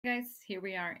Guys, here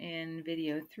we are in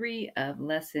video 3 of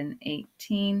lesson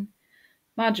 18,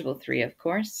 module 3 of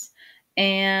course,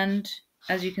 and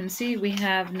as you can see we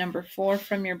have number 4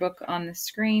 from your book on the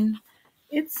screen.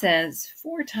 It says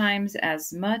 4 times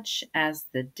as much as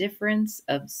the difference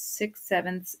of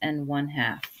 6/7 and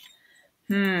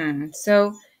 1/2.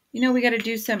 So we got to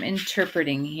do some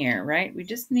interpreting here, right? We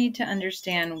just need to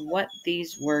understand what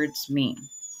these words mean.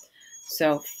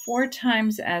 So 4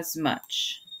 times as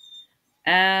much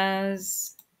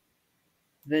as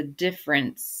the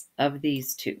difference of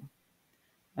these two.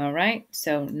 All right,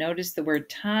 so notice the word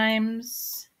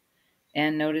times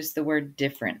and notice the word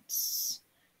difference.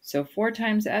 So 4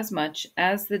 times as much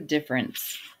as the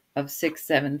difference of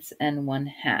 6/7 and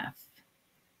 1/2.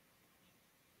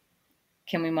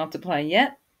 Can we multiply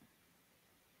yet?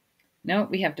 No,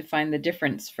 we have to find the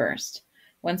difference first.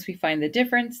 Once we find the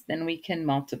difference, then we can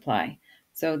multiply.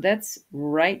 So let's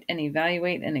write and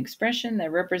evaluate an expression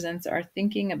that represents our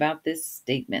thinking about this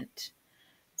statement.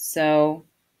 So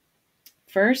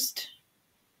first,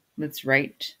 let's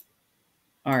write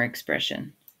our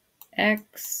expression.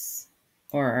 X,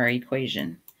 or our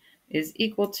equation, is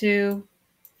equal to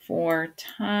 4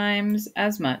 times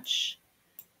as much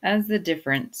as the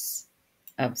difference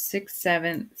of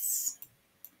 6/7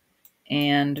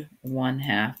 and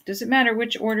 1/2. Does it matter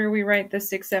which order we write the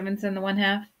 6/7 and the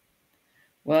 1/2?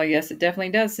 Well, yes, it definitely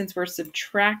does. Since we're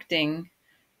subtracting,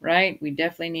 right? We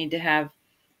definitely need to have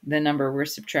the number we're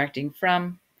subtracting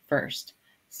from first.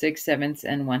 6/7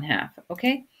 and 1/2.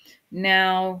 Okay,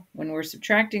 now when we're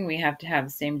subtracting, we have to have the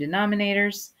same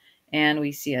denominators, and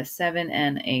we see a 7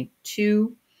 and a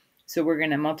 2. So we're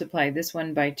going to multiply this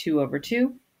one by 2 over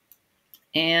 2,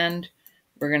 and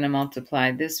we're going to multiply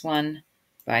this one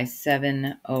by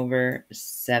 7 over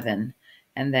 7.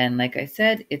 And then, like I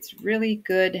said, it's really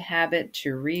good habit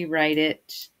to rewrite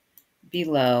it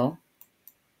below.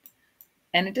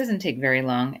 And it doesn't take very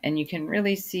long, and you can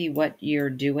really see what you're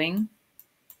doing.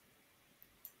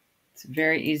 It's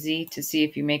very easy to see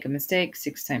if you make a mistake.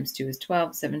 6 times 2 is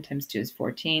 12, 7 times 2 is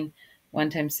 14, 1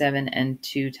 times 7, and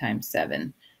 2 times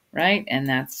 7, right? And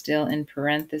that's still in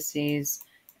parentheses,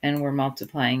 and we're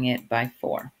multiplying it by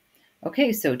 4.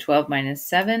 Okay, so 12 minus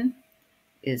 7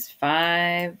 is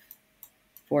 5/14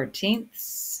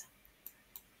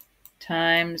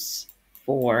 times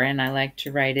 4, and I like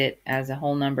to write it as a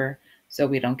whole number so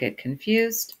we don't get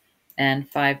confused. And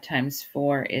 5 times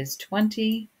 4 is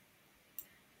 20,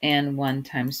 and 1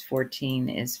 times 14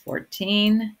 is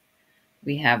 14.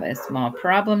 We have a small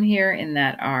problem here in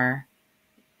that our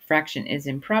fraction is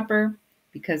improper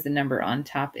because the number on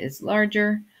top is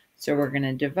larger. So we're going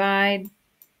to divide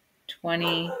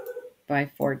 20 by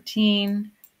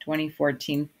 14.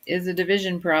 20/14 is a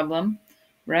division problem,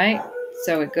 right?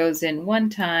 So it goes in one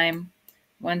time.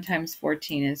 1 times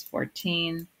 14 is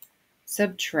 14.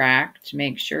 Subtract.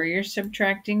 Make sure you're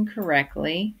subtracting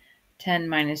correctly. 10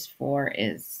 minus 4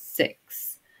 is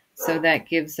 6. So that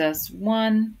gives us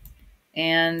 1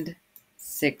 and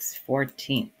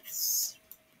 6/14.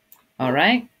 All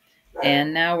right.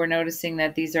 And now we're noticing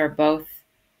that these are both,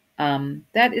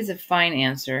 that is a fine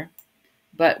answer,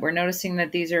 but we're noticing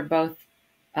that these are both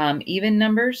even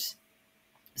numbers.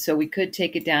 So we could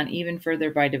take it down even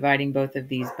further by dividing both of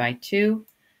these by 2.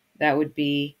 That would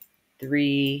be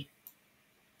 3/7.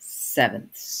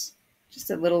 Just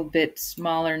a little bit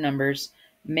smaller numbers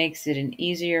makes it an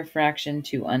easier fraction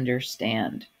to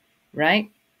understand,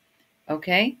 right?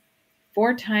 Okay,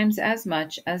 4 times as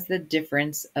much as the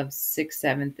difference of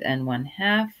 6/7 and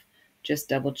 1/2. Just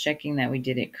double checking that we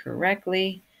did it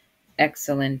correctly.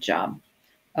 Excellent job.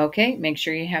 Okay, make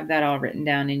sure you have that all written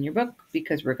down in your book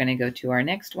because we're going to go to our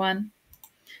next one.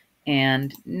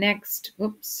 And next,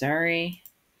 oops, sorry,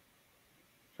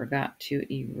 forgot to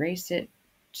erase it.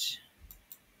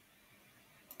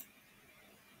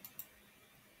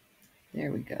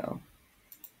 There we go.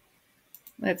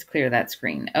 Let's clear that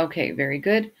screen. Okay, very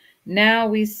good. Now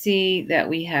we see that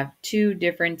we have 2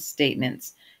 different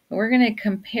statements. And we're going to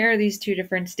compare these 2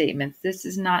 different statements. This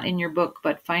is not in your book,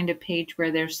 but find a page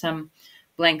where there's some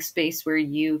blank space where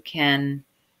you can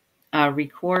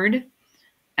record.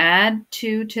 Add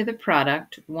 2 to the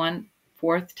product,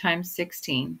 1/4 times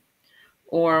 16,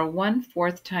 or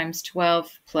 1/4 times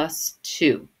 12 plus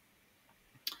 2.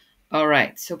 All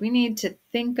right, so we need to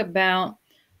think about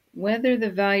whether the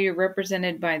value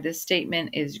represented by this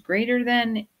statement is greater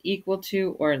than, equal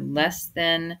to, or less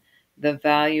than the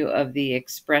value of the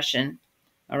expression.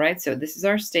 All right, so this is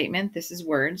our statement. This is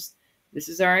words. This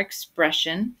is our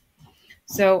expression.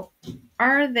 So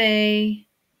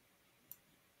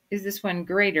is this one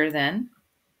greater than,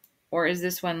 or is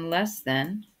this one less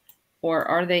than, or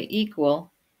are they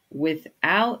equal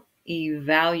without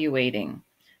evaluating.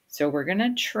 So we're going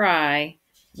to try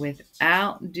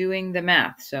without doing the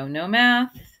math. So no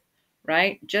math,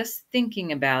 right? Just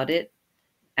thinking about it.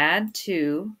 Add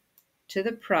 2 to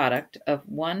the product of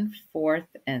 1/4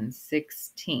 and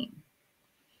 16.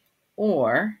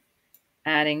 Or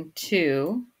adding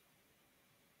 2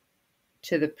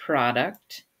 to the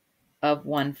product of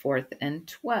 1/4 and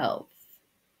 12.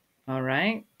 All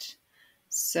right.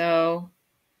 So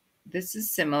this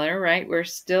is similar, right? We're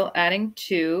still adding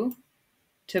 2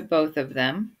 to both of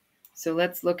them. So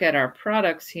let's look at our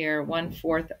products here,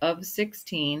 1/4 of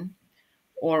 16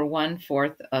 or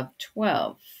 1/4 of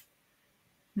 12.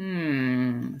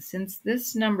 Since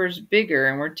this number's bigger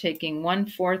and we're taking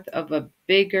 1/4 of a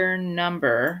bigger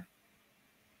number,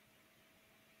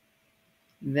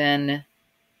 then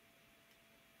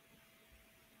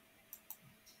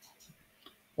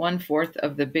 1/4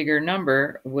 of the bigger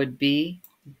number would be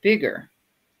bigger,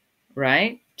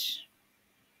 right?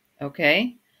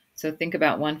 Okay, so think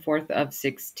about 1/4 of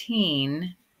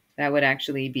 16. That would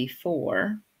actually be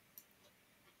 4.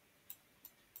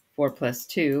 4 plus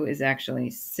 2 is actually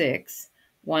 6.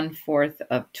 1/4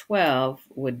 of 12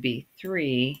 would be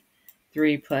 3.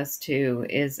 3 plus 2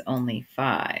 is only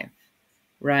 5,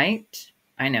 right?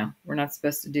 I know, we're not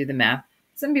supposed to do the math.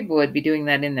 Some people would be doing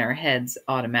that in their heads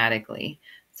automatically.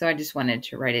 So I just wanted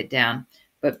to write it down.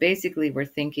 But basically, we're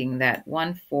thinking that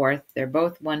 1/4, they're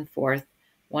both 1/4.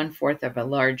 1/4 of a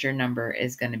larger number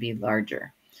is going to be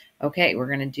larger. Okay, we're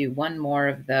going to do one more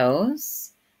of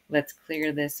those. Let's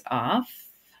clear this off.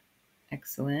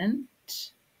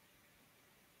 Excellent.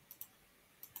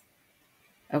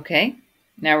 Okay,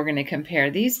 now we're going to compare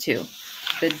these two.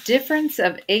 The difference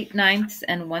of 8/9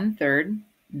 and 1/3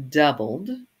 doubled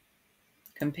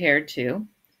compared to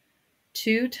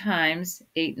 2 times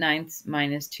 8/9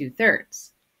 minus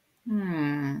 2/3.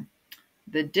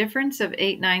 The difference of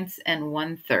 8/9 and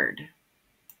 1/3.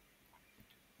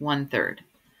 1/3.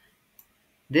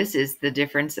 This is the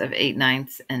difference of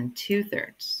 8/9 and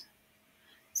 2/3.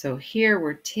 So here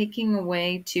we're taking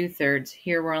away 2/3.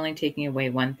 Here we're only taking away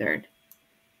 1/3.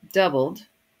 Doubled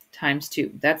times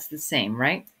 2. That's the same,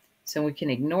 right? So we can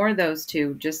ignore those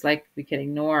two just like we can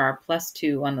ignore our plus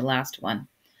 2 on the last one.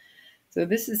 So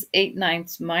this is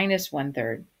 8/9 minus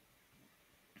 1/3.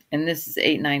 And this is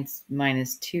 8/9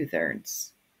 minus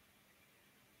 2/3.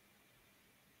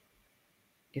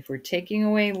 If we're taking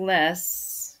away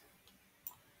less,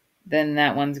 then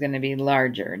that one's going to be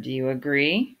larger. Do you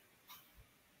agree?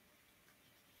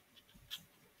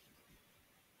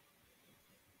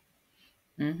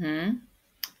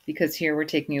 Because here we're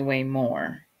taking away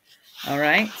more. All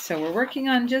right, so we're working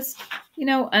on just,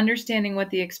 understanding what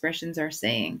the expressions are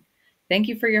saying. Thank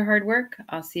you for your hard work.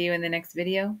 I'll see you in the next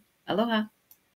video. Aloha.